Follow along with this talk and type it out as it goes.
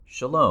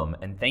Shalom,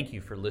 and thank you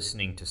for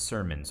listening to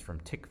sermons from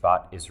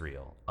Tikvat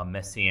Israel, a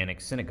Messianic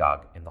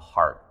synagogue in the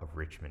heart of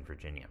Richmond,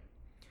 Virginia.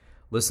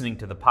 Listening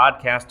to the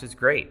podcast is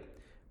great,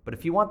 but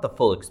if you want the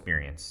full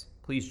experience,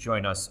 please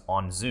join us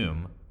on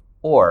Zoom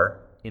or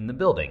in the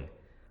building,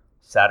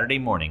 Saturday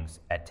mornings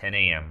at 10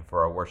 a.m.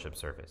 for our worship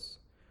service.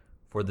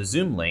 For the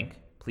Zoom link,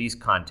 please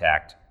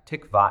contact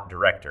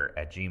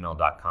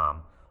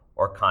tikvatdirector@gmail.com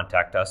or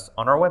contact us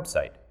on our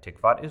website,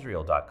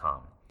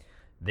 tikvatisrael.com.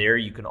 There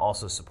you can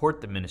also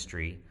support the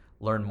ministry,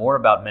 learn more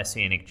about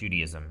Messianic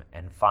Judaism,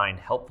 and find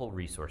helpful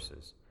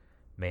resources.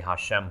 May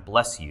Hashem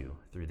bless you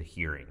through the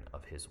hearing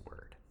of His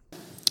word.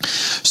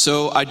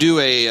 So I do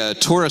a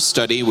Torah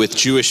study with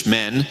Jewish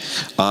men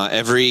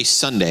every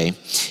Sunday,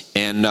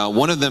 and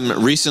one of them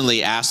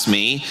recently asked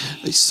me,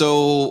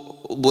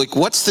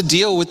 what's the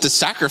deal with the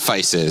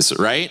sacrifices,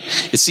 right?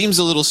 It seems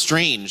a little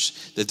strange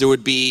that there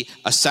would be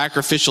a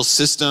sacrificial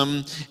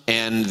system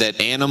and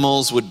that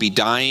animals would be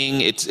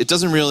dying. It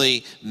doesn't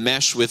really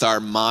mesh with our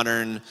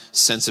modern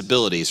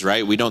sensibilities,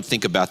 right? We don't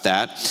think about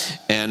that.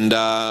 And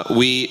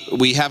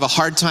we have a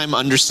hard time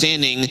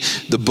understanding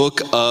the book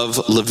of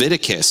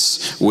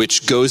Leviticus,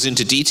 which goes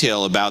into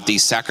detail about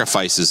these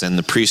sacrifices and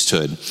the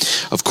priesthood.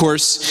 Of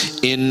course,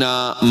 in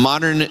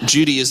modern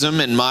Judaism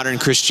and modern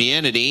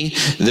Christianity,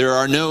 there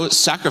are no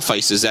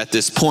sacrifices at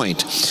this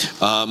point,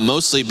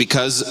 mostly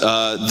because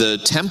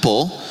the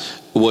temple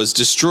was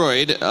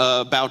destroyed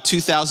about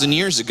 2,000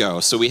 years ago.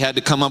 So we had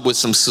to come up with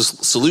some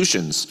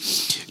solutions.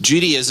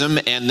 Judaism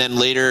and then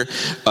later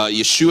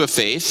Yeshua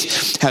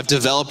faith have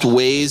developed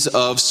ways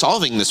of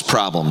solving this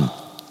problem.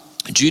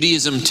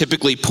 Judaism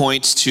typically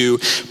points to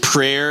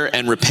prayer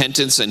and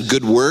repentance and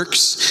good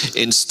works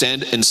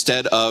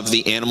instead of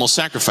the animal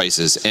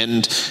sacrifices.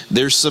 And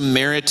there's some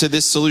merit to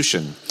this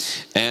solution.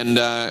 And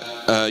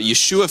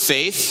Yeshua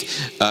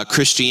faith,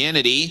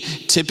 Christianity,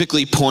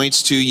 typically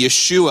points to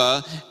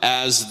Yeshua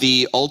as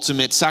the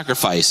ultimate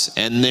sacrifice.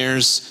 And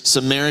there's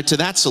some merit to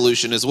that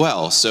solution as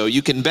well. So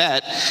you can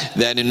bet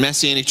that in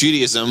Messianic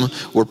Judaism,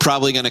 we're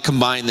probably going to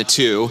combine the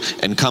two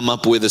and come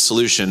up with a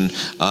solution.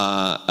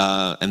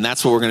 And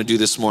that's what we're going to do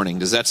this morning.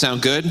 Does that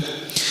sound good?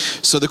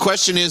 So the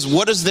question is,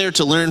 what is there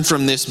to learn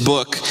from this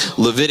book,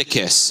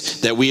 Leviticus,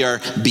 that we are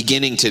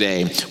beginning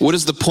today? What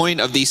is the point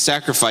of these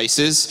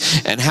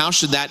sacrifices, and how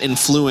should that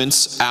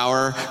influence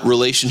our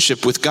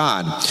relationship with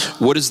God?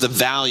 What is the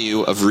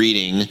value of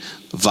reading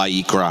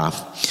Vayikra?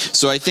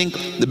 So I think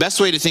the best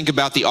way to think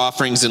about the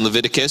offerings in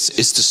Leviticus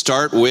is to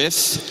start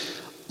with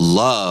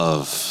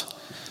love.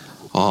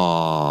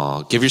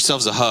 Oh, give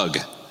yourselves a hug.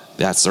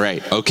 That's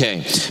right.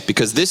 Okay.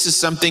 Because this is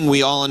something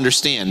we all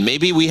understand.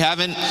 Maybe we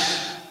haven't,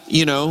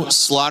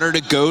 slaughtered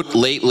a goat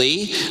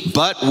lately,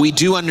 but we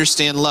do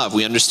understand love.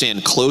 We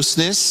understand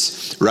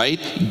closeness, right?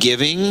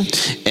 Giving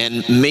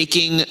and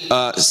making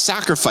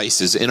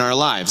sacrifices in our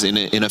lives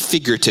in a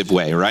figurative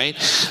way, right?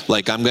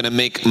 Like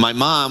my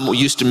mom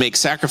used to make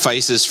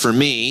sacrifices for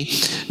me,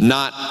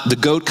 not the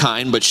goat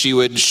kind, but she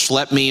would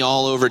schlep me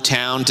all over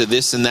town to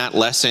this and that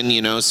lesson,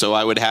 so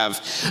I would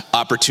have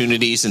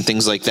opportunities and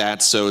things like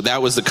that. So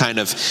that was the kind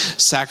of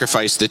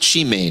sacrifice that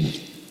she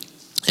made.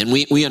 And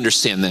we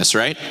understand this,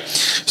 right?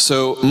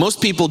 So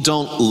most people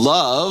don't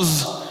love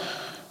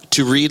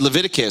to read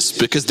Leviticus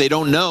because they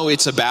don't know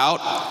it's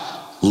about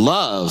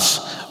love.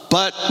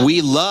 But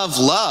we love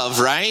love,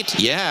 right?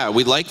 Yeah,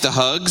 we like the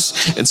hugs.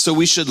 And so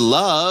we should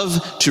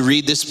love to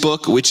read this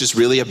book, which is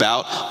really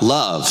about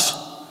love.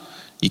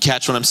 You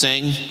catch what I'm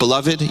saying,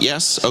 beloved?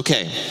 Yes?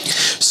 Okay.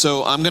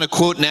 So I'm going to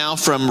quote now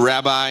from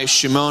Rabbi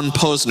Shimon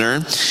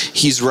Posner.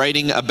 He's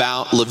writing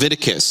about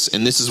Leviticus,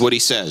 and this is what he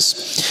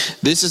says.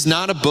 This is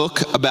not a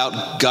book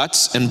about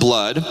guts and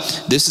blood.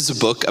 This is a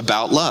book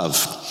about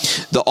love.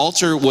 The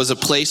altar was a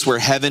place where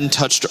heaven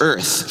touched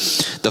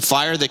earth. The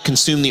fire that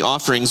consumed the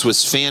offerings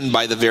was fanned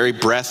by the very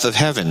breath of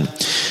heaven.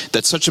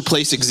 That such a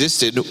place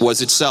existed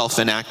was itself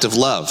an act of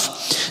love.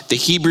 The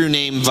Hebrew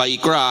name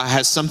Vayikra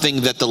has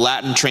something that the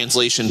Latin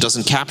translation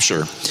doesn't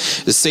capture.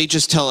 The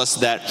sages tell us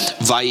that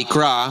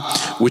Vayikra,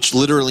 which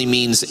literally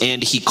means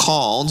 "and he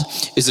called,"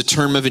 is a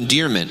term of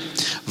endearment.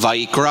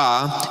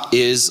 Vayikra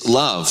is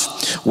love.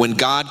 When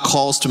God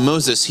calls to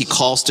Moses, he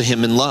calls to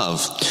him in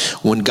love.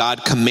 When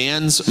God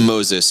commands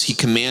Moses, he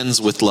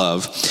commands with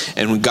love.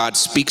 And when God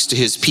speaks to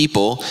his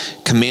people,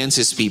 commands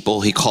his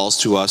people, he calls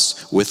to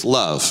us with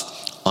love.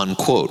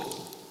 Unquote.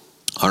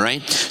 All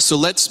right, so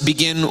let's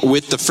begin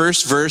with the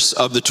first verse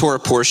of the Torah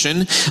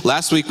portion.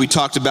 Last week we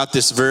talked about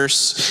this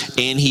verse,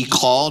 "and he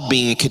called,"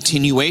 being a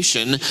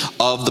continuation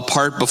of the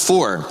part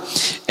before.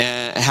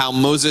 How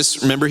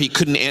Moses, remember, he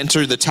couldn't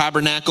enter the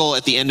tabernacle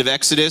at the end of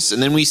Exodus,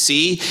 and then we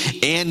see,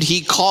 "and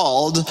he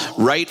called,"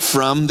 right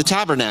from the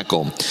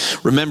tabernacle.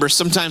 Remember,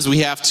 sometimes we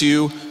have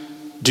to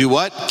do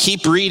what?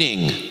 Keep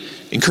reading.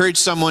 Encourage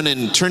someone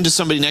and turn to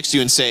somebody next to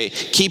you and say,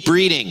 "Keep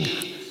reading."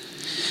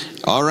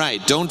 All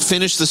right, don't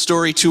finish the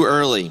story too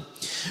early.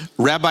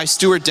 Rabbi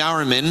Stuart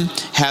Dowerman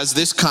has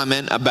this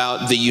comment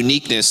about the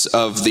uniqueness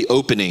of the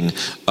opening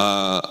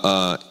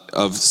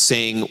of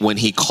saying "when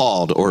he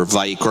called," or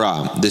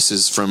Vayikra. This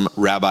is from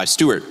Rabbi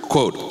Stuart,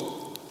 quote,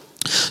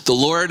 The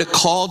Lord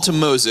called to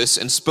Moses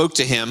and spoke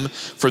to him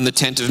from the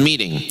tent of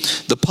meeting.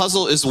 The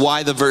puzzle is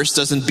why the verse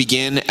doesn't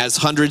begin as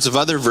hundreds of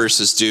other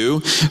verses do.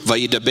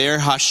 Vayidaber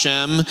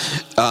Hashem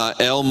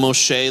el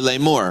Moshe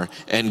lemor.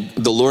 And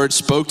the Lord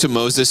spoke to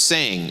Moses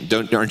saying,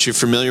 aren't you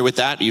familiar with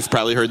that? You've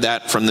probably heard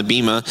that from the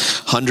Bima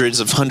hundreds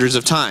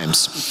of times.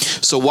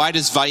 So why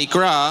does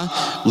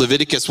Vayikra,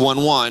 Leviticus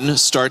 1:1,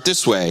 start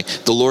this way?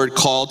 The Lord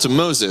called to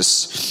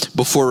Moses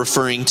before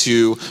referring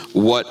to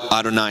what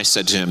Adonai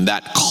said to him.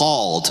 That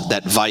called,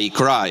 that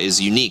Vayikra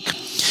is unique.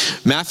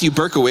 Matthew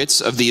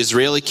Berkowitz of the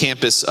Israeli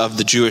campus of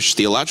the Jewish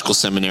Theological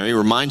Seminary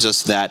reminds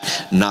us that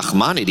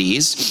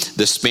Nachmanides,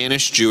 the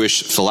Spanish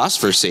Jewish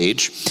philosopher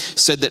sage,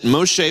 said that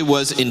Moshe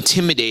was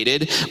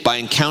intimidated by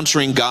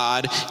encountering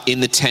God in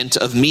the tent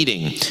of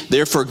meeting.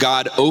 Therefore,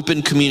 God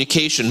opened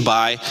communication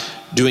by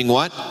doing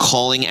what?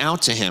 Calling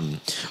out to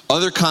him.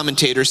 Other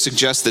commentators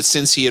suggest that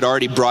since he had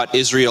already brought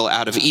Israel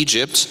out of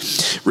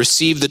Egypt,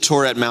 received the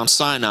Torah at Mount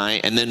Sinai,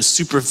 and then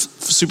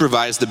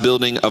supervised the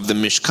building of the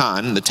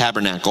Mishkan, the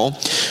tabernacle,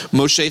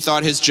 Moshe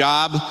thought his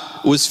job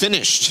was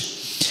finished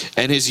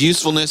and his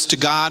usefulness to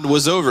God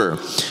was over.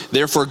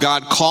 Therefore,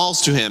 God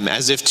calls to him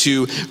as if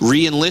to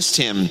re-enlist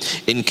him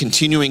in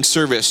continuing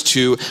service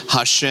to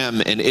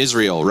Hashem and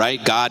Israel,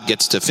 right? God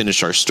gets to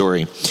finish our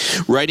story.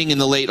 Writing in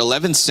the late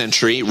 11th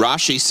century,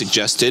 Rashi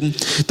suggested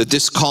that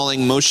this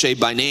calling Moshe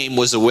by name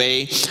was a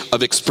way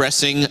of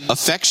expressing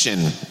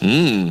affection.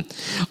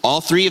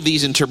 All three of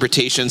these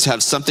interpretations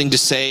have something to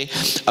say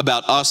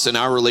about us and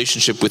our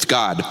relationship with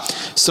God.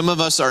 Some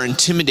of us are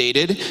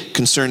intimidated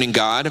concerning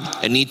God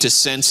and need to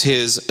sense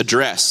his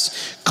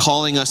address,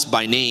 calling us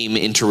by name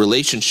into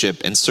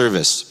relationship and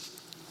service.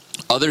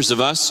 Others of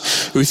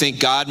us who think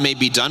God may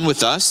be done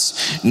with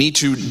us need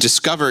to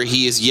discover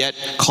he is yet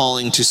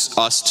calling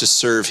us to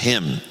serve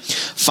him.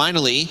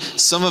 Finally,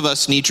 some of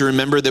us need to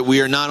remember that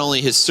we are not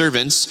only his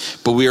servants,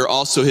 but we are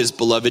also his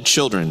beloved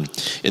children.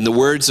 In the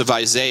words of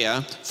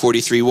Isaiah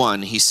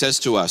 43:1, he says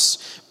to us,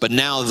 "But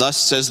now thus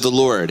says the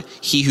Lord,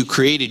 he who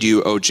created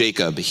you, O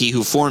Jacob, he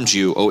who formed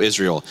you, O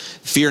Israel,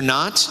 fear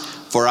not,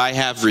 for I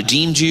have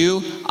redeemed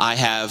you, I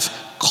have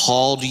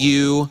called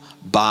you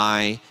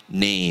by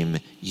name,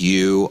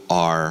 you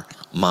are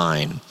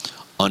mine,"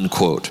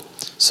 unquote.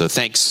 So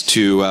thanks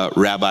to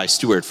Rabbi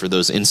Stewart for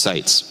those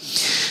insights.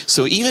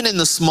 So even in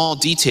the small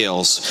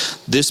details,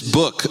 this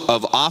book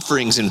of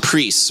offerings and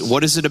priests,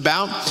 what is it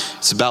about?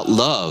 It's about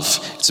love.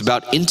 It's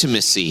about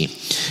intimacy.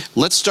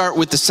 Let's start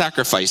with the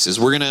sacrifices.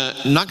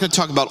 Not going to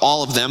talk about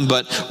all of them,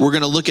 but we're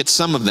going to look at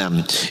some of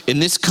them. In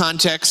this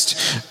context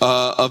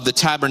of the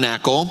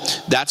tabernacle,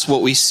 that's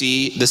what we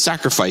see, the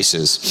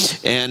sacrifices.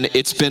 And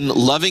it's been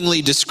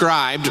lovingly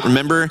described.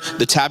 Remember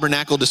the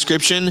tabernacle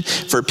description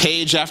for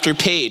page after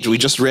page. We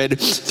just read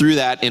through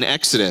that in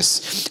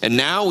Exodus. And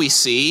now we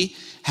see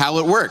how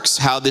it works,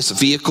 how this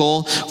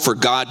vehicle for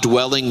God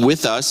dwelling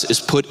with us is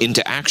put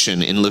into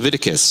action in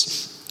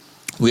Leviticus.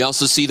 We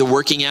also see the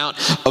working out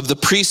of the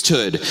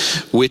priesthood,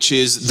 which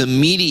is the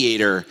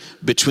mediator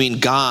between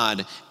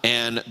God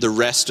and the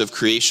rest of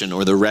creation,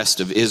 or the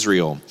rest of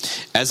Israel.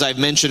 As I've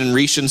mentioned in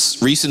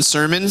recent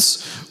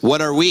sermons,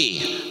 what are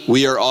we?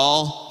 We are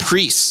all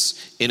priests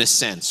in a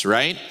sense,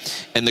 right?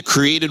 And the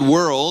created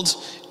world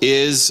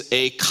is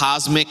a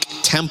cosmic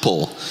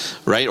temple,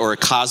 right? Or a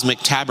cosmic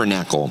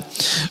tabernacle.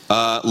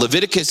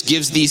 Leviticus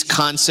gives these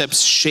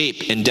concepts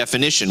shape and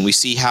definition. We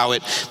see how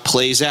it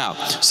plays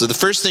out. So the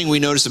first thing we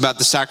notice about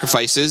the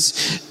sacrifices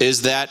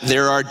is that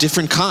there are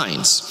different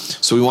kinds.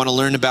 So we want to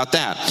learn about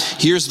that.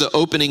 Here's the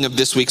opening of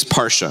this week's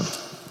Parsha.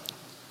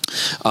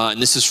 And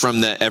this is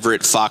from the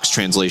Everett Fox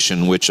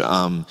translation, which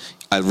I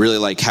really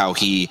like how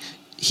he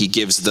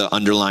gives the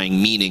underlying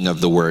meaning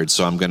of the word.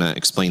 So I'm going to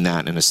explain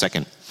that in a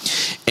second.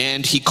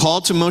 And he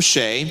called to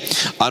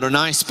Moshe.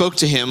 Adonai spoke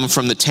to him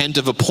from the tent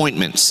of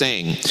appointment,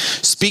 saying,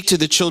 "Speak to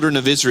the children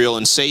of Israel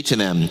and say to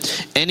them,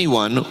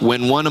 anyone,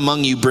 when one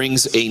among you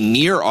brings a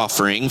near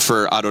offering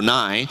for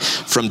Adonai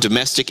from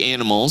domestic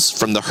animals,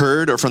 from the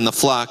herd or from the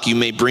flock, you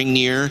may bring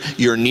near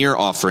your near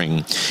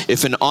offering.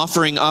 If an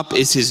offering up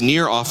is his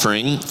near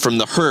offering from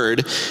the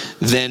herd,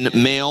 then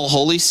male,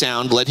 wholly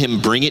sound, let him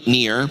bring it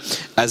near,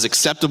 as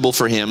acceptable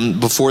for him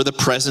before the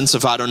presence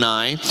of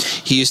Adonai.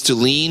 He is to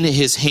lean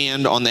his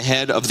hand on the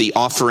head of the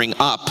offering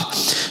up,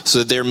 so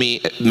that there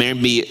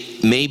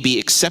may be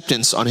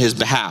acceptance on his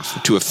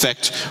behalf to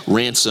effect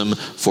ransom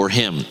for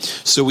him."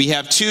 So we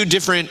have two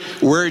different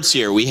words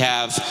here. We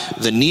have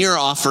the near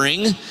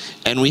offering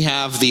and we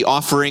have the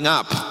offering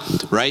up,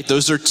 right?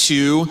 Those are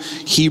two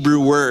Hebrew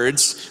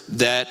words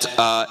that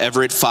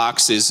Everett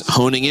Fox is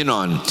honing in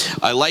on.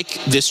 I like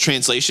this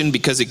translation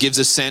because it gives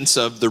a sense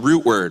of the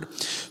root word.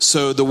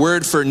 So the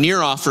word for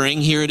near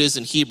offering, here it is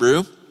in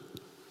Hebrew.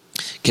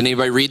 Can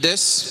anybody read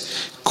this?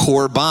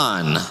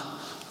 Korban,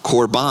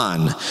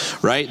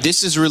 right?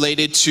 This is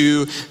related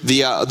to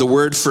the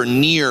word for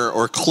near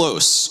or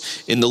close.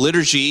 In the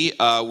liturgy,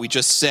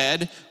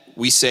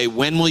 we say,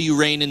 "When will you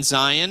reign in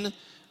Zion?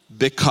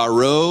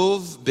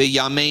 Bekarov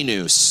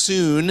beyamenu,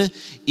 soon,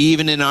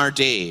 even in our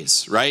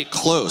days," right?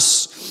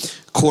 Close.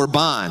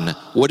 Korban.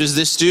 What does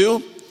this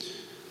do?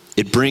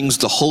 It brings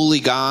the holy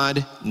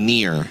God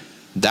near.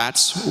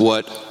 That's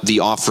what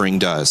the offering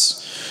does.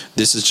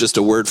 This is just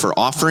a word for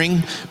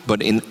offering,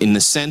 but in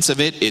the sense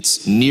of it,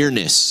 it's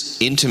nearness,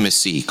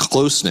 intimacy,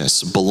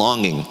 closeness,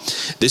 belonging.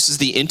 This is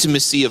the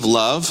intimacy of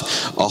love.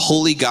 A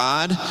holy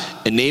God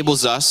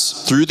enables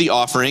us through the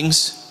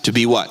offerings to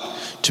be what?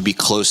 To be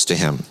close to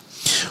him,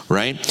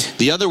 right?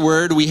 The other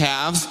word we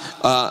have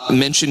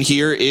mentioned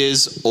here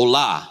is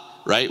hola,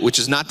 right? Which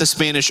is not the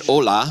Spanish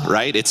hola,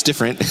 right? It's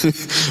different,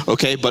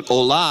 okay? But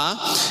hola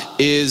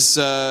is,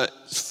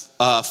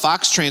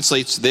 Fox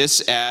translates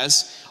this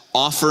as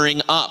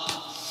offering up.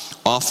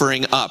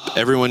 Offering up.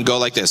 Everyone go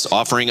like this.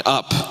 Offering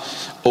up.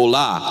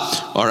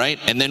 Hola. All right?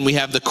 And then we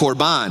have the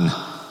korban.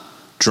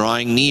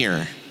 Drawing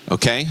near.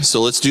 Okay?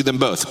 So let's do them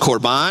both.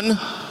 Korban.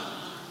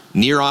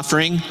 Near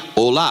offering.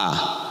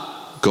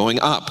 Hola.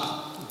 Going up.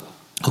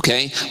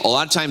 Okay? A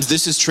lot of times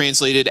this is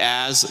translated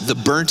as the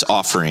burnt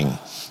offering.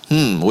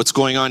 What's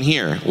going on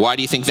here? Why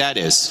do you think that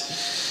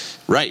is?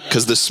 Right,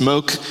 because the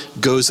smoke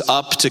goes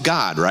up to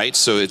God, right?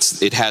 So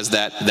it has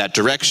that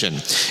direction.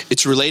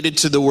 It's related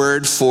to the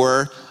word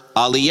for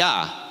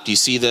aliyah. Do you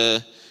see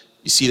the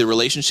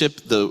relationship?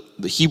 The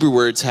Hebrew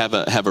words have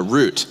a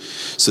root.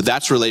 So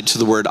that's related to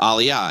the word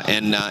aliyah.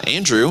 And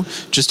Andrew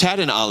just had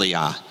an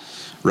aliyah,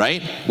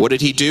 right? What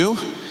did he do?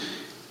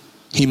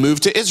 He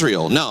moved to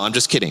Israel. No, I'm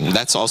just kidding.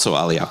 That's also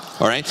aliyah,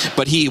 all right?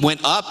 But he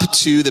went up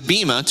to the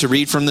bima to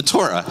read from the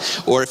Torah.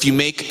 Or if you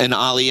make an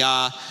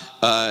aliyah,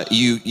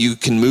 you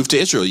can move to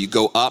Israel. You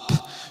go up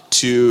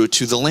to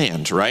the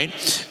land, right?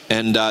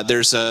 And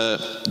there's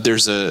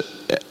a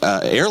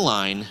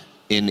airline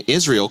in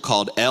Israel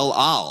called El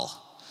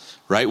Al,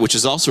 right? Which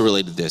is also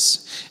related to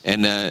this,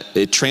 and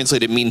it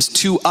translated means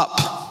two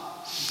up.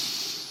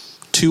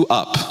 Two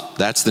up.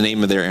 That's the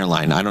name of their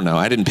airline. I don't know.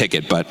 I didn't pick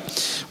it,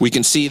 but we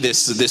can see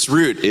this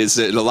route is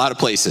in a lot of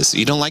places.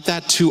 You don't like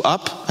that? Two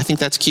up? I think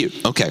that's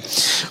cute. Okay.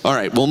 All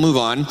right. We'll move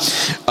on.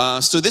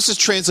 So this is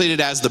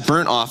translated as the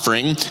burnt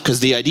offering because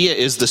the idea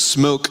is the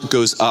smoke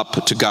goes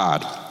up to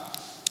God.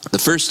 The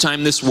first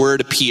time this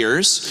word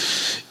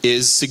appears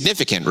is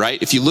significant,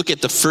 right? If you look at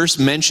the first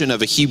mention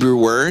of a Hebrew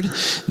word,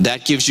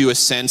 that gives you a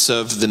sense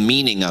of the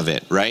meaning of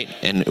it, right?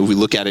 And we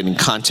look at it in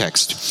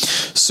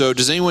context. So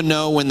does anyone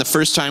know when the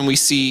first time we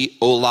see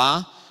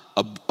olah,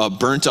 a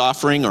burnt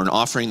offering or an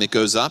offering that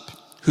goes up,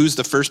 who's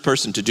the first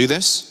person to do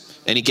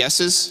this? Any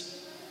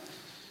guesses?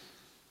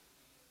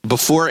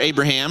 Before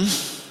Abraham?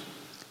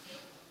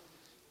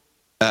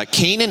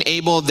 Cain and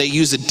Abel, they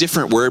use a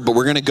different word, but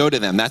we're going to go to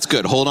them. That's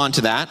good. Hold on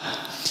to that.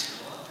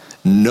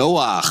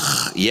 Noah.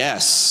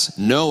 Yes.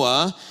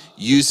 Noah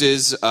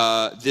uses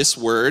this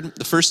word.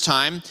 The first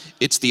time,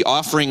 it's the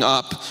offering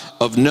up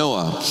of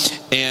Noah.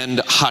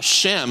 And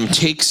Hashem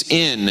takes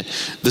in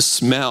the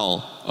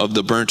smell of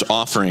the burnt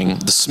offering.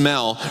 The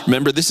smell,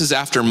 remember, this is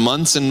after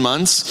months and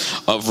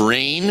months of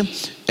rain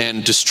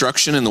and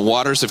destruction in the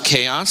waters of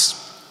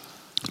chaos.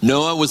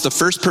 Noah was the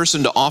first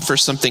person to offer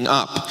something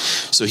up.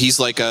 So he's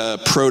like a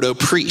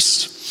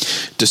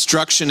proto-priest.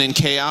 Destruction and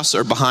chaos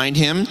are behind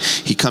him.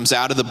 He comes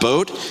out of the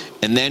boat,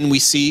 and then we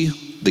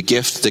see the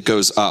gift that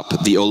goes up.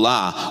 The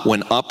olah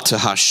went up to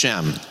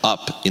Hashem,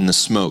 up in the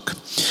smoke.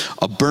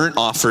 A burnt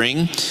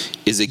offering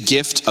is a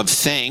gift of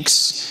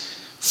thanks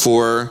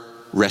for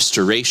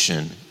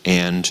restoration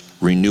and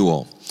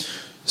renewal.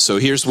 So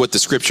here's what the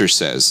scripture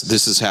says.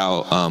 This is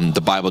how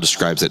the Bible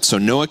describes it. So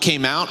Noah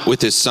came out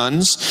with his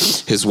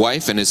sons, his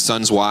wife, and his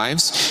sons'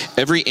 wives.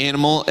 Every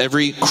animal,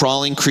 every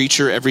crawling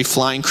creature, every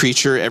flying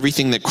creature,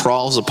 everything that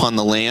crawls upon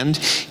the land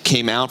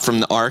came out from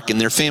the ark in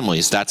their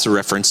families. That's a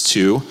reference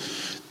to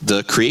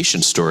the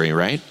creation story,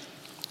 right?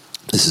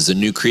 This is a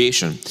new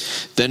creation.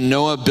 Then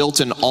Noah built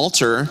an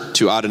altar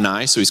to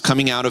Adonai. So he's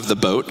coming out of the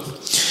boat.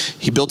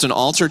 He built an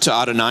altar to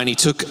Adonai, and he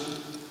took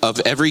of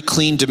every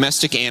clean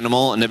domestic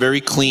animal and of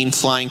every clean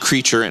flying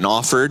creature and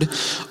offered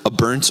a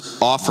burnt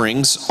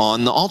offerings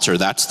on the altar.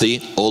 That's the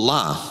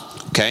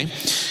olah. Okay?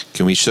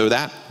 Can we show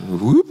that?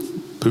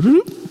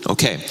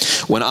 Okay.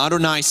 When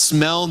Adonai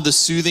smelled the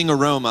soothing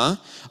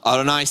aroma,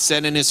 Adonai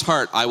said in his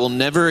heart, I will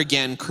never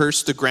again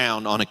curse the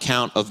ground on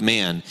account of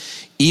man,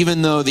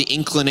 even though the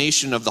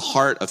inclination of the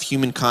heart of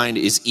humankind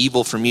is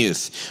evil from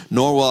youth,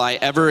 nor will I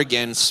ever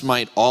again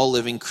smite all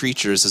living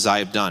creatures as I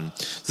have done.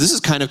 So this is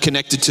kind of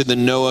connected to the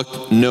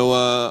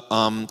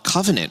Noah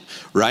covenant,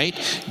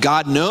 right?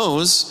 God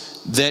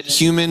knows that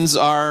humans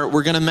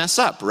we're going to mess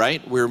up,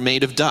 right? We're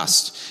made of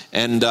dust,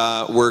 and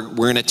we're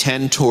going to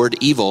tend toward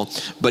evil.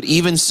 But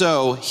even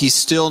so, he's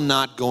still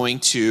not going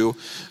to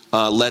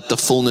let the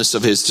fullness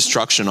of his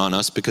destruction on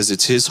us, because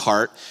it's his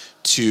heart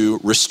to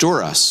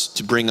restore us,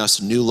 to bring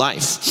us new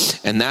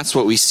life. And that's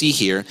what we see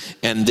here.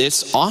 And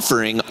this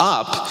offering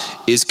up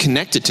is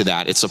connected to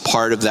that. It's a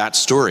part of that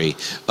story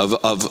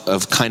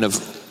of kind of,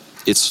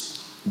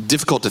 it's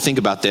difficult to think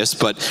about this,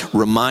 but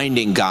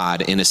reminding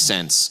God in a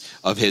sense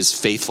of his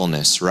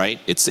faithfulness, right?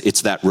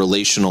 It's that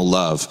relational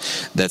love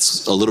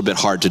that's a little bit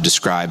hard to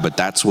describe, but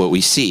that's what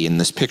we see in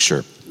this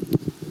picture.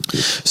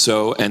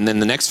 So, and then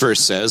the next verse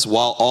says,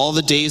 while all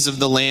the days of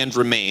the land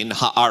remain,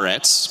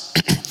 haaretz,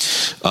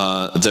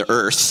 the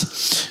earth.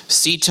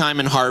 Seed time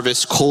and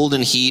harvest, cold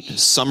and heat,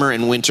 summer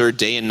and winter,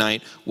 day and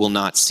night will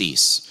not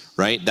cease.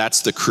 Right?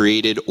 That's the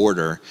created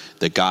order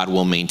that God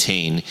will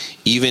maintain.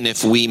 Even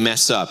if we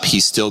mess up,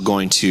 he's still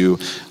going to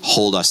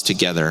hold us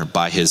together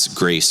by his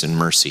grace and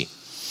mercy.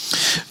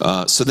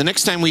 So the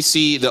next time we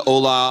see the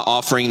Olah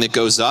offering that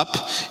goes up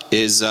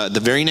is the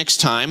very next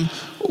time.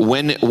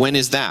 When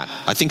is that?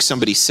 I think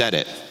somebody said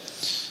it.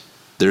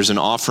 There's an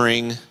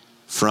offering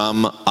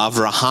from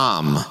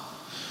Avraham,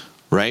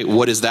 right?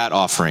 What is that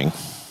offering?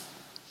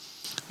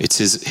 It's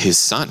his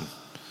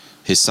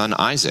son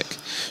Isaac.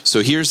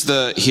 So here's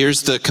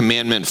the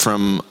commandment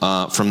from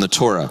the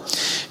Torah.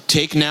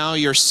 Take now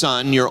your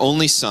son, your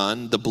only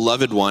son, the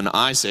beloved one,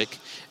 Isaac,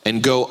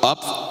 and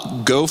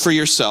go for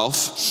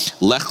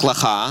yourself, Lech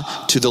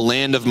Lecha, to the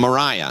land of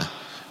Moriah.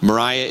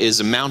 Moriah is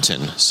a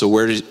mountain. So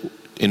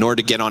in order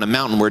to get on a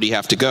mountain, where do you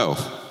have to go?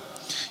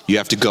 You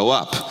have to go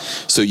up.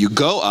 So you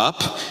go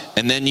up,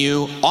 and then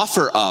you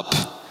offer up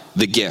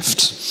the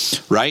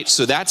gift, right?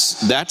 So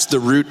that's the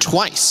root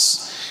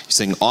twice. He's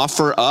saying,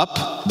 offer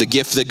up the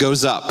gift that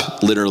goes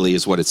up, literally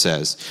is what it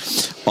says,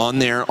 on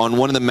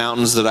one of the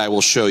mountains that I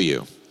will show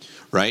you,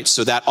 right?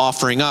 So that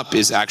offering up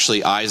is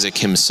actually Isaac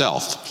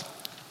himself.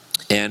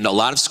 And a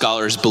lot of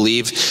scholars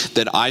believe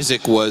that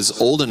Isaac was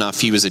old enough,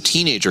 he was a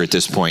teenager at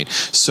this point.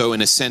 So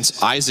in a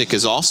sense, Isaac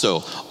is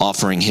also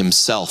offering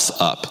himself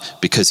up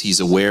because he's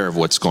aware of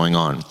what's going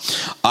on.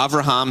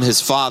 Avraham,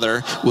 his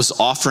father, was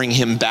offering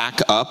him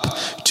back up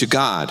to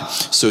God.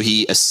 So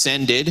he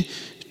ascended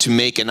to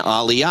make an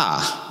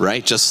aliyah,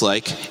 right? Just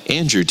like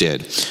Andrew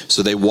did.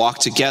 So they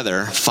walked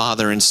together,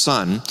 father and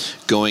son,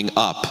 going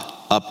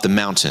up the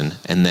mountain,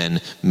 and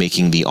then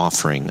making the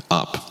offering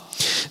up.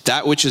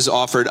 That which is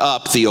offered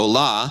up, the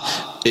olah,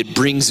 it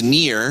brings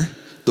near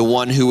the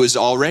one who is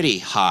already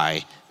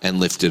high and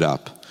lifted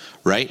up,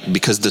 right?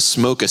 Because the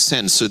smoke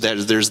ascends, so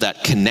that there's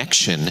that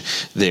connection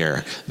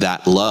there,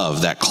 that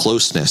love, that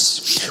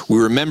closeness. We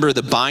remember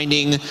the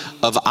binding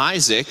of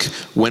Isaac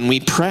when we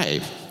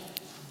pray.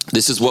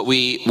 This is what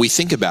we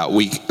think about.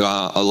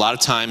 A lot of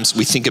times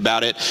we think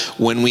about it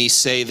when we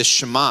say the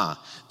Shema,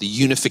 the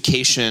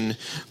unification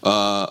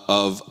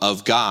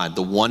of God,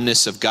 the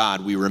oneness of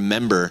God. We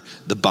remember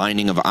the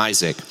binding of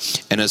Isaac.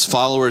 And as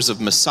followers of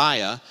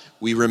Messiah,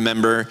 we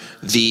remember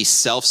the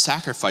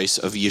self-sacrifice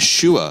of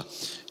Yeshua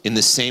in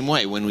the same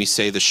way when we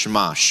say the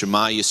Shema.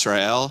 Shema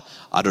Yisrael,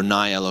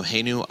 Adonai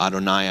Eloheinu,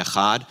 Adonai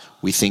Echad.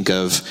 We think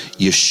of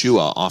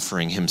Yeshua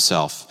offering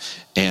himself.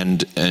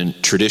 And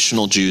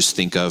traditional Jews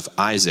think of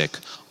Isaac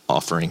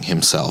offering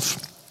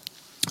himself.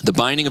 The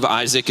binding of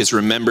Isaac is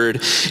remembered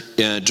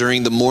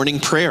during the morning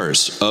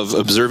prayers of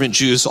observant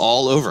Jews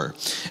all over,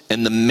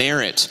 and the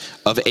merit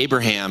of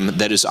Abraham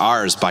that is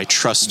ours by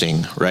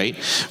trusting, right?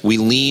 We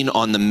lean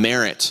on the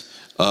merit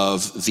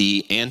of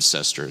the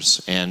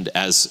ancestors, and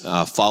as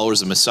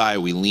followers of Messiah,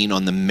 we lean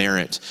on the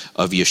merit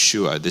of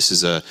Yeshua. This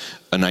is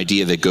an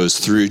idea that goes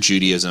through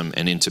Judaism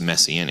and into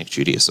Messianic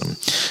Judaism.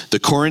 The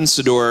Koran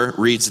Siddur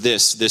reads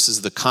this. This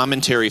is the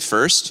commentary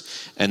first,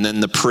 and then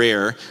the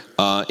prayer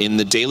in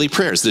the daily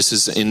prayers. This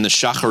is in the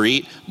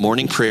Shacharit,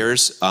 morning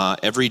prayers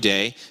every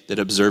day that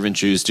observant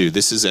Jews do.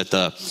 This is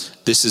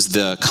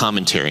the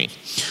commentary.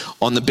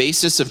 On the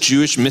basis of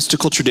Jewish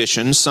mystical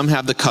tradition, some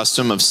have the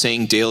custom of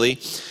saying daily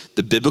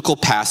the biblical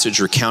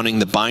passage recounting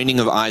the binding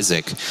of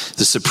Isaac,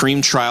 the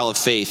supreme trial of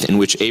faith in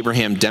which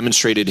Abraham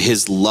demonstrated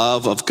his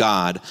love of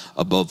God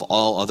above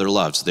all other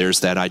loves.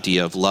 There's that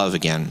idea of love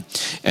again.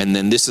 And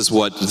then this is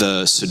what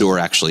the Siddur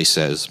actually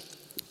says.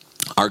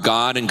 Our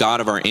God and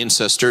God of our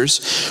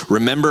ancestors,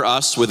 remember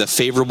us with a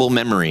favorable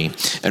memory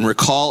and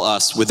recall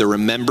us with a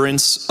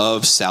remembrance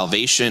of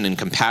salvation and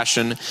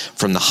compassion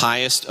from the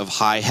highest of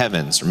high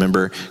heavens.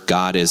 Remember,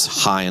 God is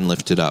high and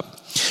lifted up.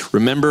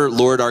 Remember,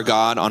 Lord our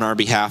God, on our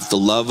behalf, the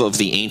love of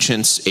the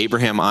ancients,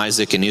 Abraham,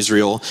 Isaac, and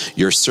Israel,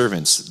 your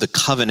servants, the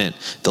covenant,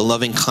 the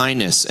loving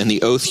kindness, and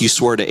the oath you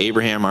swore to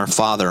Abraham our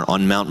father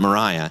on Mount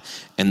Moriah,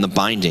 and the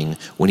binding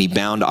when he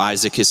bound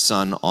Isaac his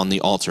son on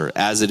the altar,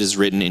 as it is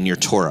written in your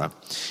Torah.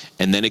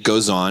 And then it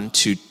goes on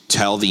to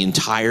tell the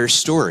entire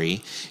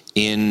story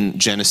in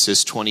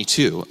Genesis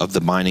 22 of the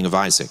binding of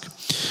Isaac,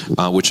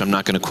 which I'm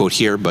not going to quote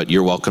here, but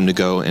you're welcome to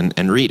go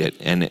and read it.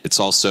 And it's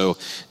also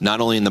not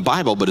only in the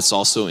Bible, but it's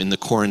also in the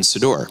Koran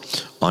Siddur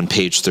on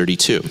page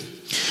 32.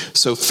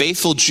 So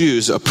faithful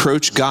Jews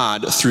approach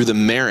God through the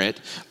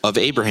merit of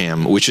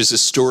Abraham, which is a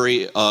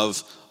story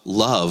of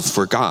love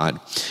for God.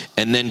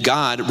 And then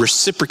God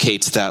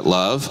reciprocates that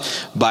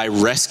love by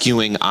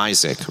rescuing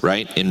Isaac,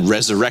 right? And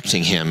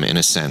resurrecting him in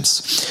a sense.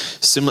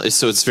 So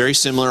it's very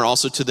similar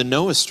also to the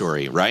Noah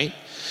story, right?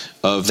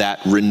 Of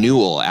that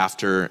renewal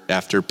after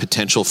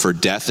potential for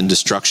death and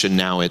destruction.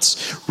 Now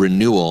it's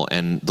renewal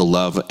and the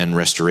love and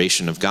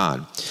restoration of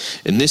God.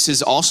 And this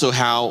is also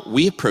how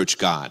we approach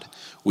God.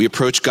 We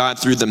approach God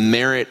through the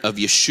merit of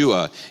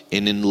Yeshua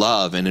and in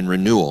love and in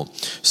renewal.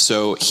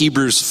 So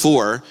Hebrews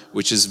 4,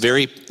 which is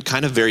very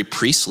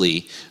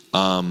priestly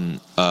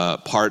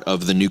part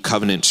of the New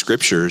Covenant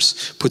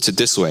scriptures, puts it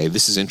this way.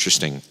 This is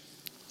interesting.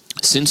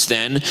 Since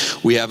then,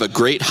 we have a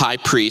great high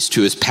priest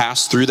who has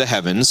passed through the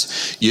heavens,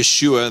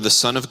 Yeshua, the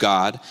Son of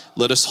God.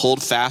 Let us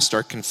hold fast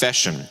our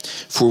confession,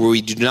 for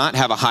we do not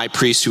have a high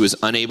priest who is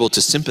unable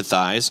to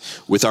sympathize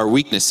with our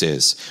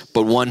weaknesses,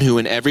 but one who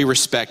in every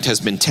respect has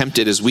been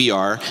tempted as we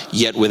are,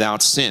 yet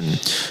without sin.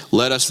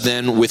 Let us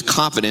then with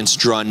confidence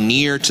draw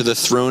near to the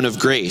throne of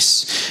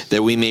grace,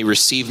 that we may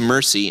receive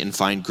mercy and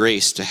find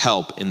grace to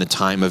help in the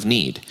time of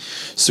need.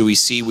 So we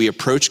see we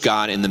approach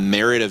God in the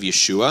merit of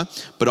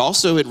Yeshua, but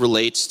also it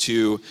relates to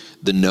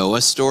the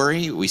Noah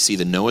story. We see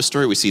the Noah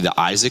story, we see the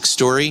Isaac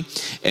story,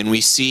 and we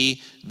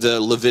see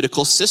the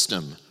Levitical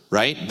system,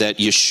 right? That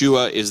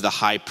Yeshua is the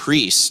high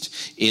priest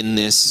in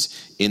this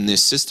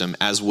system,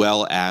 as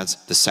well as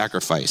the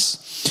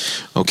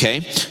sacrifice.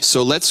 Okay,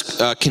 so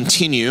let's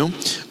continue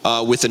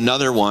with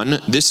another one.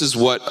 This is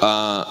what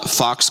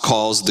Fox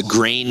calls the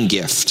grain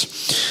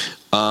gift.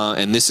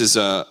 And this is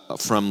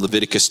from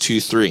Leviticus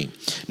 2:3.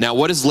 Now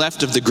what is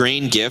left of the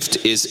grain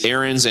gift is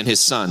Aaron's and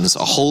his sons,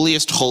 a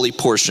holiest holy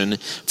portion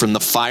from the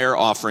fire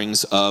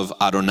offerings of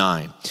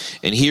Adonai.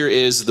 And here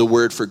is the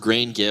word for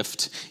grain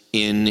gift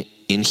in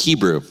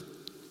Hebrew.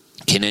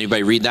 Can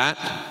anybody read that?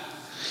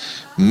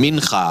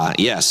 Mincha,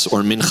 yes,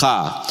 or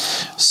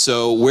mincha.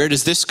 So where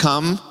does this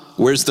come?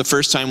 Where's the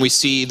first time we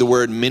see the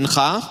word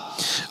mincha?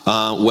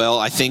 Well,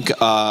 I think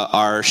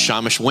our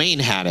Shamash Wein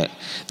had it.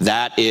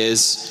 That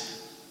is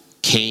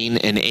Cain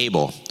and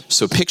Abel.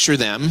 So picture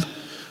them,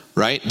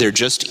 right? They're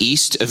just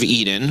east of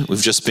Eden.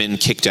 We've just been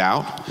kicked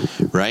out,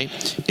 right?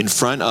 In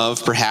front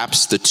of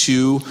perhaps the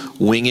two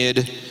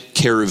winged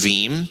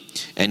cherubim.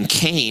 And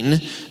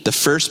Cain, the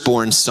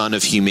firstborn son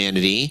of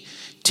humanity,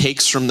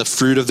 takes from the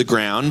fruit of the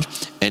ground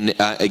and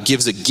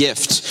gives a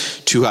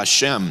gift to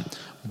Hashem.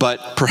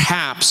 But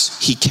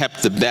perhaps he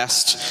kept the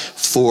best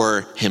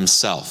for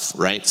himself,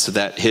 right? So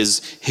that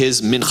his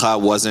mincha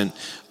wasn't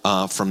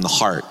from the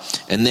heart.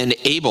 And then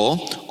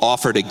Abel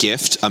offered a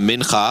gift, a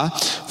mincha,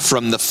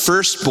 from the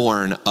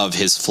firstborn of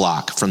his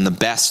flock, from the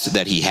best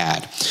that he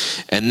had.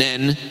 And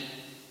then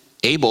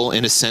Abel,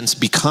 in a sense,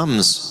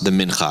 becomes the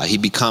mincha. He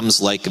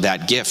becomes like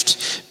that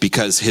gift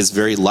because his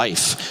very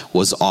life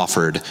was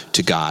offered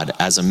to God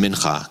as a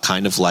mincha,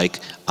 kind of like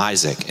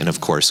Isaac, and of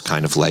course,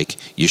 kind of like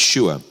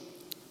Yeshua.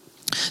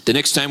 The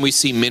next time we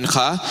see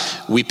mincha,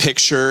 we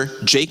picture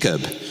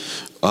Jacob.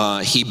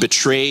 He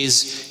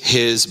betrays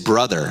his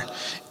brother,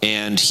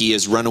 and he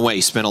has run away.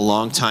 He spent a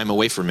long time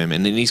away from him,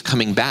 and then he's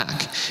coming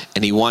back,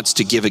 and he wants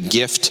to give a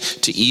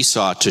gift to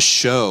Esau to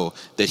show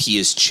that he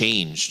is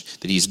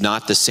changed, that he's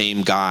not the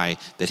same guy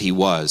that he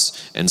was,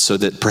 and so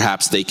that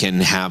perhaps they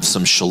can have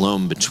some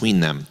shalom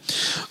between them.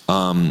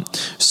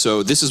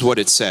 So this is what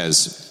it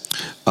says.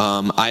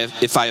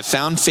 If I have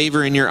found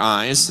favor in your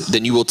eyes,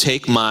 then you will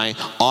take my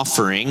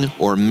offering,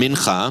 or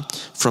mincha,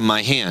 from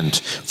my hand.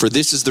 For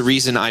this is the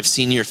reason I've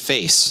seen your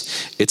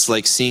face. It's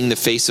like seeing the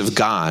face of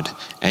God,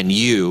 and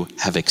you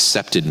have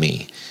accepted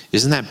me.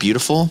 Isn't that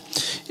beautiful?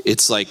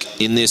 It's like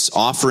in this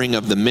offering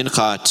of the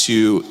mincha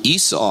to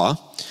Esau,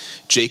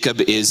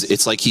 Jacob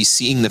it's like he's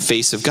seeing the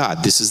face of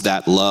God. This is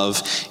that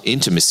love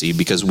intimacy,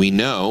 because we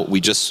know, we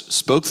just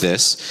spoke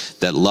this,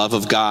 that love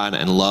of God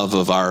and love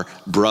of our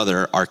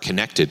brother are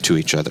connected to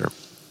each other.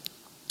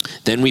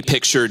 Then we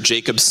picture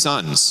Jacob's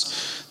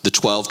sons, the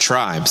 12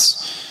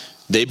 tribes.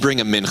 They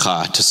bring a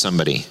mincha to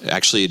somebody.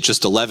 Actually,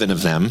 just 11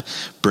 of them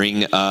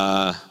bring,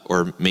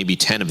 or maybe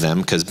 10 of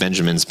them, because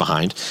Benjamin's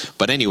behind.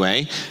 But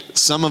anyway,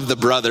 some of the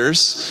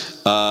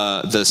brothers,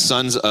 the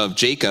sons of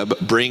Jacob,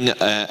 bring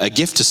a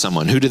gift to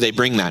someone. Who do they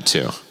bring that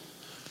to?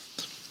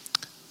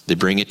 They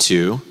bring it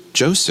to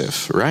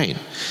Joseph, right?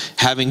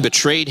 Having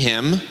betrayed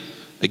him,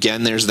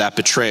 again, there's that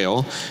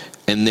betrayal,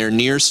 and they're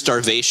near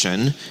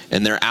starvation,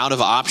 and they're out of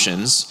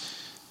options.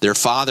 Their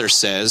father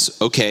says,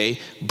 okay,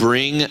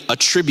 bring a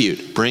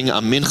tribute, bring a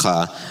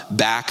mincha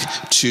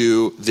back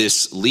to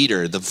this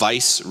leader, the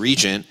vice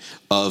regent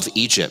of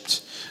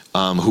Egypt,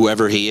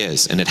 whoever he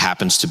is. And it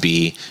happens to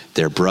be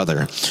their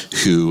brother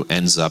who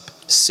ends up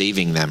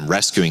saving them,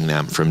 rescuing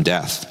them from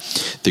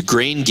death. The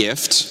grain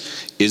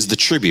gift is the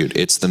tribute.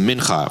 It's the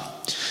mincha.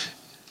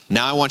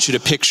 Now I want you to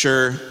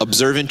picture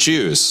observant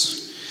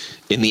Jews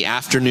in the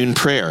afternoon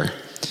prayer.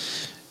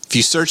 If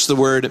you search the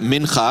word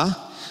mincha,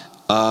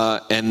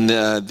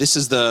 this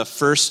is the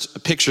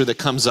first picture that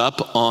comes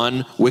up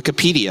on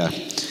Wikipedia,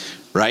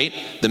 right?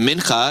 The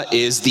mincha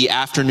is the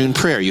afternoon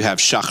prayer. You have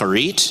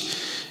shacharit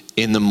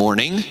in the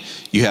morning,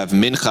 you have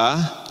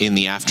mincha in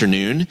the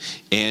afternoon,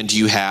 and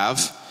you have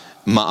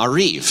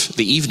ma'ariv,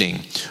 the evening.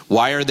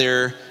 Why are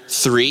there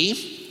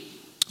three?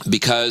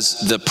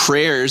 Because the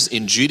prayers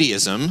in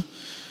Judaism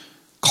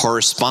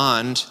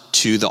correspond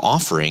to the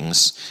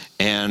offerings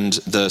and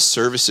the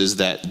services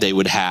that they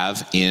would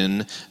have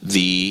in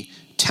the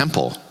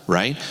temple,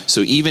 right?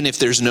 So even if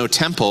there's no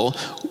temple,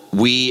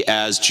 we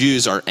as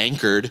Jews are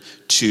anchored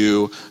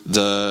to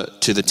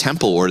the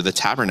temple or the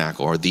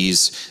tabernacle or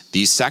these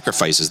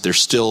sacrifices. They're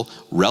still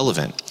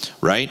relevant,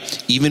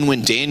 right? Even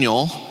when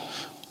Daniel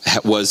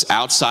was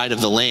outside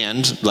of the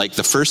land, like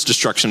the first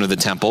destruction of the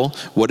temple,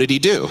 what did he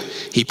do?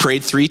 He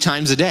prayed 3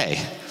 times a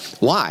day.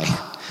 Why?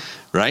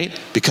 right?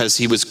 Because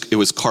it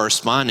was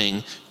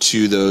corresponding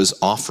to those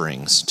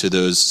offerings, to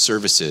those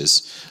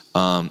services,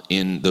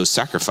 in those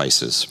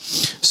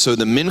sacrifices. So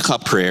the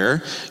mincha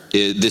prayer,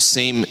 this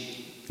same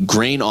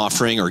grain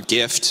offering or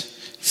gift,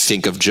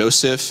 think of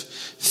Joseph,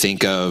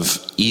 think of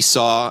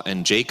Esau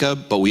and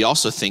Jacob, but we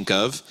also think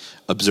of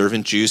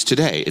observant Jews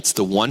today. It's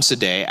the once a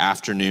day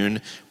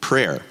afternoon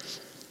prayer.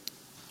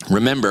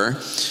 Remember,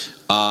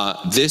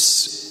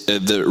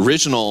 the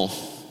original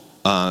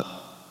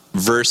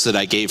verse that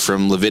I gave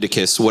from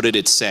Leviticus, what did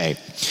it say?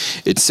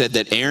 It said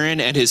that Aaron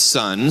and his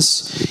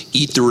sons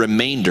eat the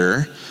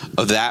remainder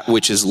of that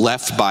which is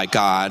left by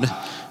God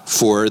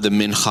for the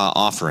mincha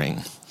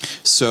offering.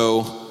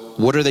 So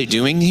what are they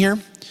doing here?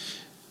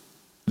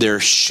 They're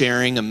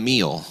sharing a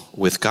meal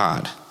with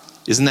God.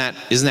 Isn't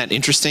that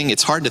interesting?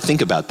 It's hard to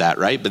think about that,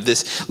 right? But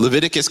this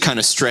Leviticus kind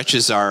of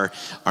stretches our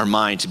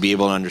mind to be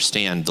able to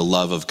understand the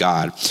love of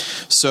God.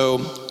 So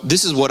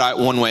this is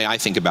one way I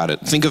think about it.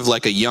 Think of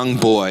like a young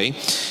boy.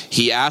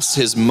 He asks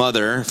his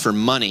mother for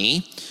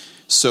money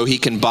so he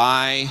can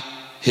buy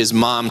his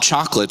mom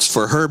chocolates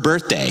for her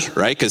birthday,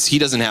 right? Because he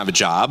doesn't have a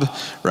job,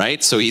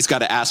 right? So he's got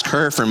to ask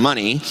her for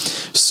money.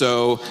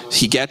 So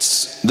he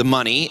gets the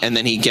money and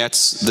then he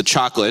gets the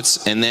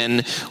chocolates. And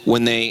then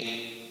when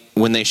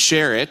they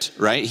share it,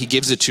 right, he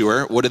gives it to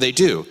her. What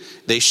do?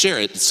 They share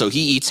it. So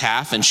he eats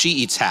half and she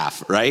eats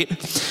half, right?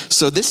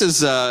 So this is,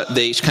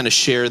 they kind of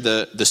share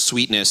the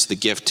sweetness, the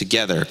gift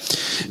together.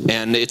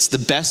 And it's the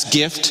best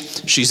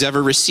gift she's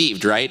ever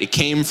received, right? It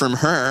came from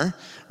her,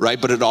 right?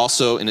 But it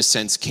also, in a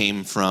sense,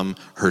 came from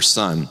her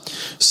son.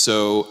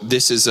 So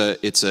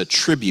it's a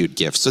tribute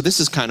gift. So this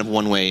is kind of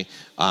one way,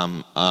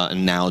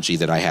 analogy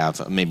that I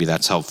have. Maybe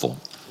that's helpful.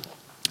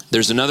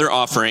 There's another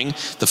offering.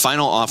 The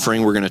final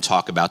offering we're going to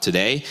talk about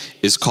today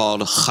is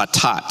called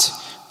chatat,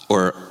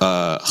 or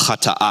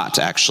chata'at,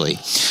 actually.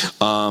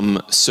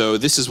 So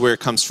this is where it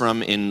comes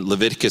from in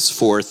Leviticus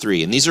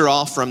 4:3. And these are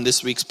all from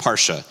this week's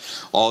Parsha,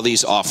 all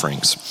these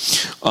offerings.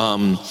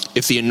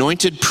 If the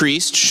anointed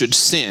priest should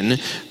sin,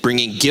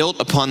 bringing guilt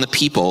upon the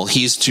people,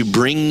 he's to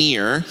bring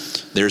near,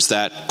 there's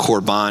that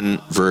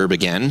korban verb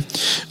again,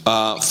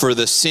 for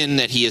the sin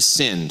that he has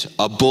sinned.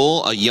 A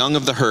bull, a young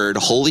of the herd,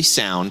 wholly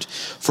sound,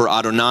 for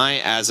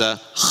Adonai as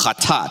a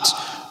chatat.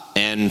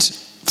 And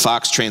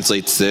Fox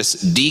translates this,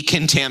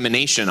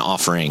 decontamination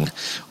offering.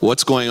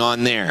 What's going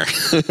on there?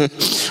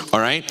 All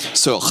right.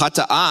 So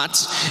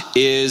chata'at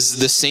is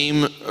the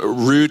same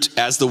root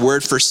as the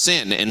word for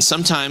sin. And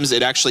sometimes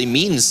it actually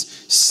means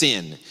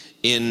sin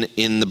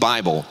in the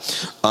Bible.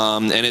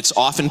 And it's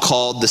often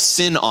called the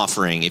sin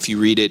offering. If you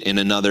read it in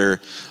another,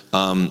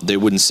 they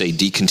wouldn't say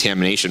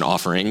decontamination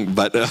offering,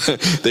 but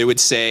they would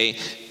say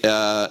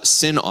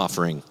sin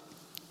offering.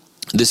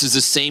 This is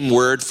the same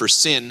word for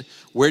sin.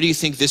 Where do you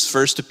think this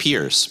first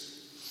appears?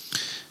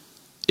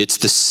 It's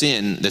the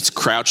sin that's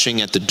crouching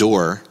at the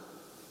door,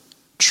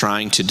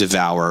 trying to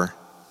devour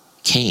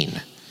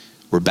Cain.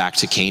 We're back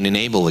to Cain and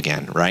Abel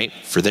again, right?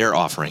 For their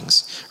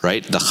offerings,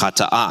 right? The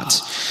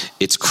chata'at.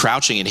 It's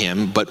crouching at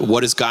him, but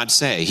what does God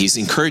say? He's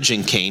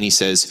encouraging Cain. He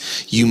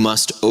says, you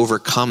must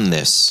overcome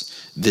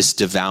this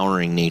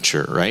devouring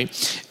nature, right?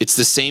 It's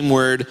the same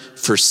word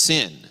for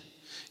sin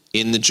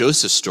in the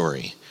Joseph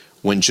story.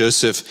 When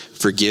Joseph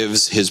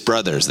forgives his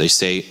brothers, they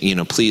say,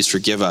 please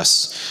forgive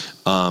us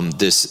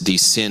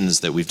these sins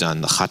that we've done,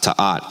 the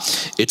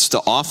chata'at. It's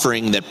the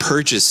offering that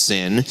purges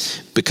sin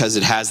because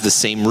it has the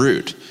same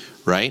root,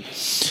 right?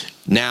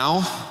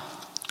 Now,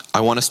 I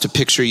want us to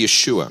picture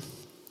Yeshua.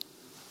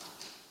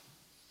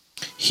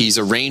 He's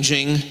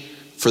arranging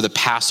for the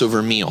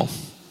Passover meal.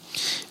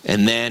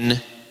 And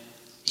then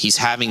he's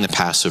having the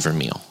Passover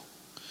meal.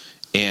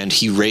 And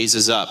he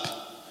raises up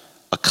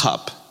a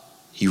cup.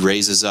 He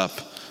raises up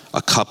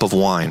a cup of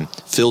wine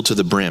filled to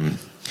the brim.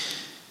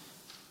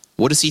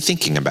 What is he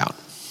thinking about?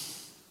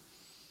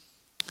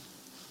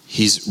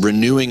 He's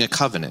renewing a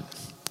covenant.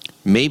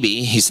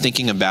 Maybe he's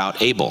thinking about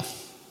Abel,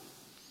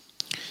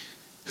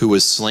 who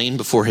was slain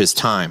before his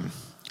time.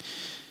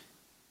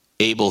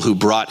 Abel, who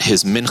brought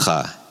his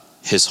mincha,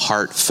 his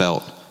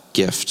heartfelt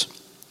gift.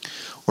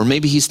 Or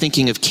maybe he's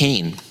thinking of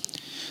Cain,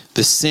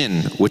 the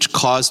sin which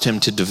caused him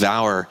to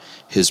devour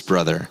his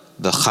brother,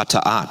 the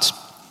chata'at.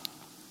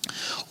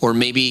 Or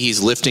maybe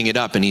he's lifting it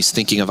up and he's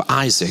thinking of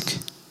Isaac,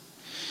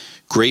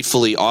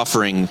 gratefully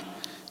offering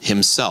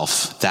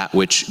himself that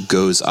which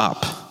goes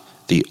up,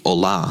 the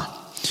olah,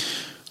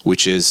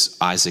 which is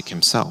Isaac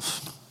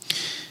himself.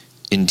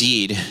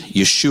 Indeed,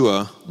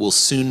 Yeshua will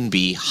soon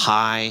be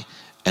high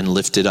and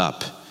lifted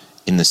up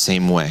in the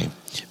same way.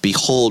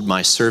 Behold,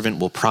 my servant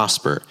will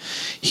prosper.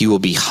 He will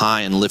be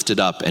high and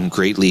lifted up and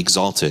greatly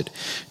exalted.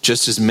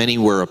 Just as many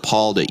were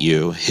appalled at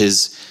you,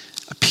 his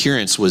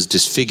appearance was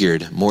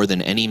disfigured more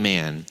than any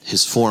man,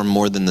 his form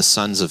more than the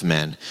sons of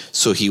men,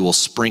 so he will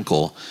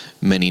sprinkle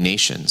many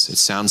nations. It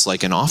sounds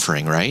like an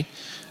offering, right?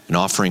 An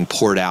offering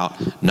poured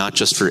out not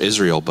just for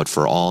Israel, but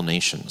for all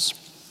nations.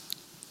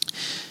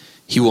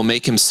 He will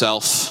make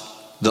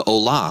himself the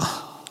olah,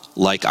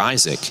 like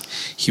Isaac.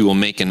 He will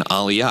make an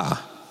aliyah.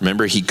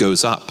 Remember, he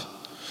goes up.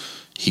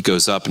 He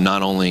goes up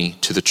not only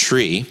to the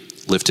tree,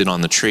 lifted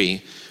on the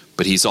tree,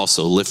 but he's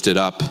also lifted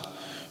up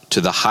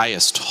to the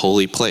highest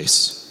holy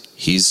place.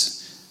 He's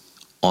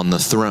on the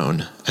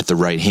throne at the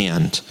right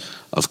hand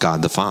of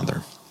God the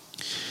Father.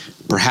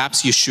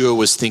 Perhaps Yeshua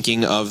was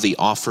thinking of the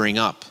offering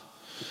up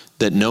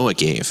that Noah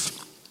gave,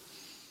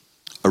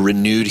 a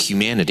renewed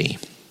humanity,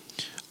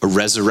 a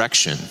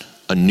resurrection,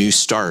 a new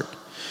start,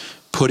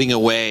 putting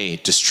away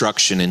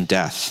destruction and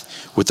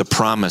death with the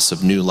promise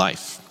of new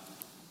life.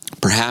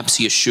 Perhaps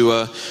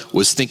Yeshua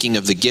was thinking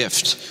of the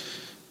gift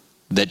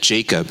that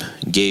Jacob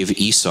gave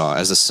Esau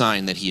as a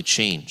sign that he had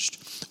changed,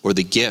 or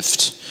the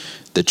gift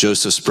that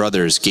Joseph's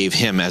brothers gave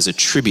him as a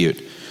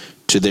tribute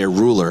to their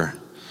ruler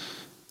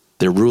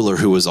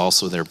who was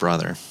also their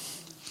brother.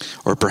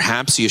 Or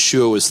perhaps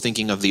Yeshua was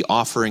thinking of the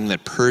offering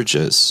that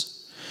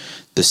purges,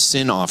 the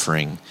sin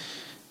offering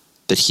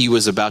that he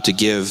was about to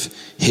give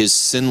his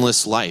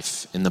sinless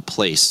life in the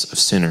place of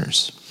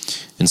sinners.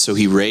 And so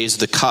he raised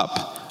the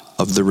cup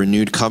of the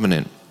renewed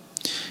covenant,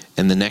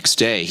 and the next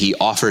day he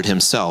offered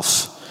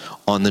himself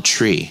on the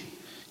tree.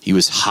 He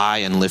was high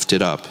and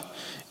lifted up,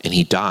 and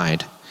he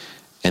died,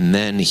 and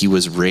then he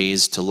was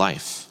raised to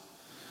life.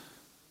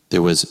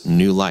 There was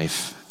new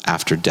life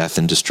after death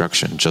and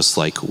destruction, just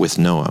like with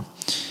Noah.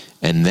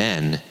 And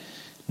then,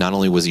 not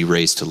only was he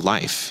raised to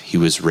life, he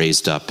was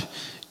raised up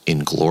in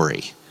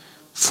glory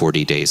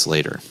 40 days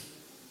later.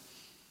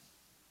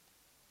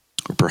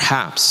 Or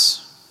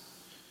perhaps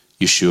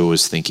Yeshua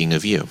was thinking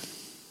of you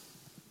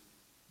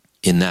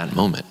in that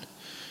moment,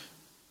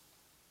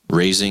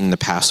 raising the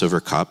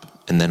Passover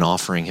cup and then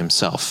offering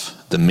himself,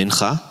 the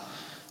mincha,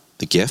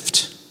 the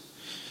gift,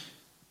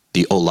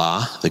 the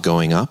olah, the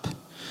going up,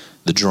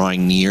 the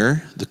drawing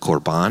near, the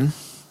korban,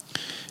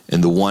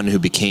 and the one who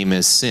became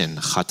as sin,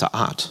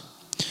 chata'at,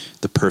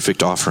 the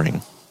perfect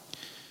offering.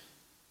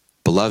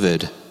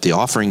 Beloved, the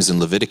offerings in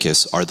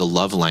Leviticus are the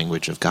love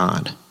language of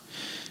God,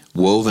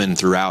 woven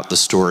throughout the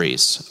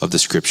stories of the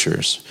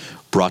scriptures,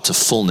 brought to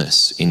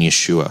fullness in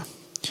Yeshua.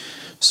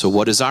 So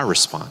what is our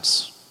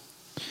response?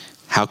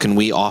 How can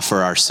we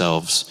offer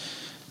ourselves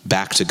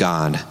back to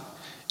God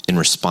in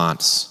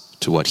response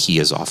to what he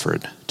has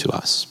offered to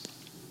us?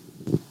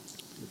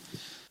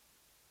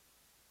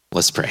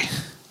 Let's pray.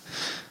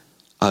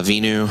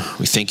 Avinu,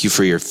 we thank you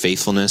for your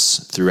faithfulness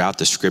throughout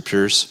the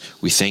scriptures.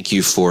 We thank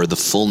you for the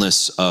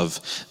fullness of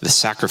the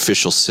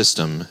sacrificial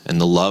system and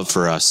the love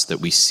for us that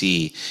we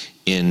see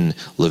in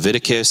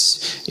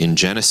Leviticus, in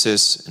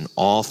Genesis, and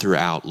all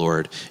throughout,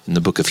 Lord. In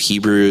the book of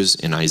Hebrews,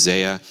 in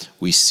Isaiah,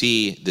 we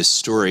see this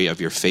story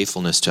of your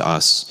faithfulness to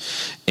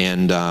us.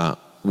 And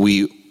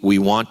we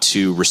want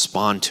to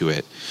respond to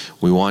it.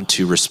 We want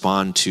to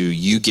respond to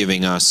you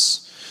giving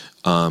us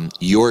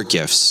your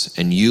gifts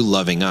and you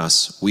loving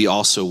us. We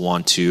also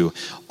want to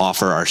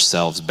offer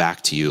ourselves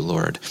back to you,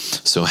 Lord.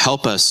 So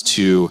help us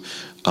to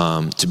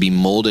be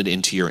molded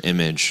into your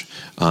image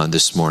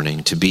this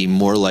morning, to be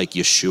more like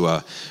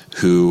Yeshua,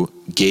 who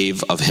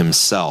gave of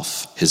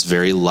himself, his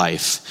very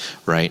life,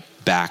 right,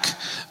 back,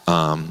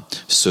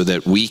 so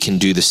that we can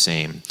do the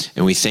same.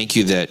 And we thank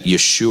you that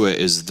Yeshua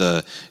is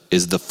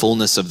the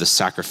fullness of the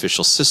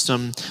sacrificial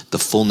system, the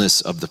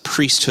fullness of the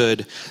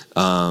priesthood,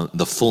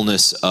 the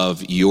fullness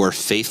of your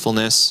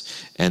faithfulness,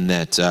 and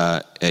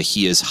that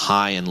he is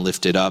high and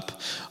lifted up,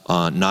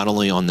 not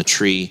only on the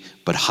tree,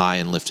 but high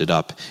and lifted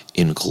up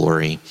in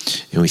glory.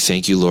 And we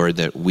thank you, Lord,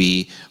 that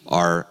we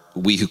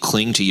who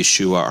cling to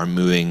Yeshua are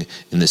moving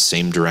in the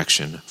same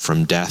direction,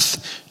 from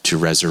death to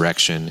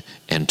resurrection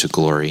and to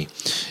glory.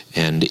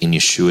 And in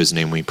Yeshua's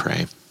name we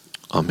pray.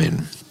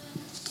 Amen.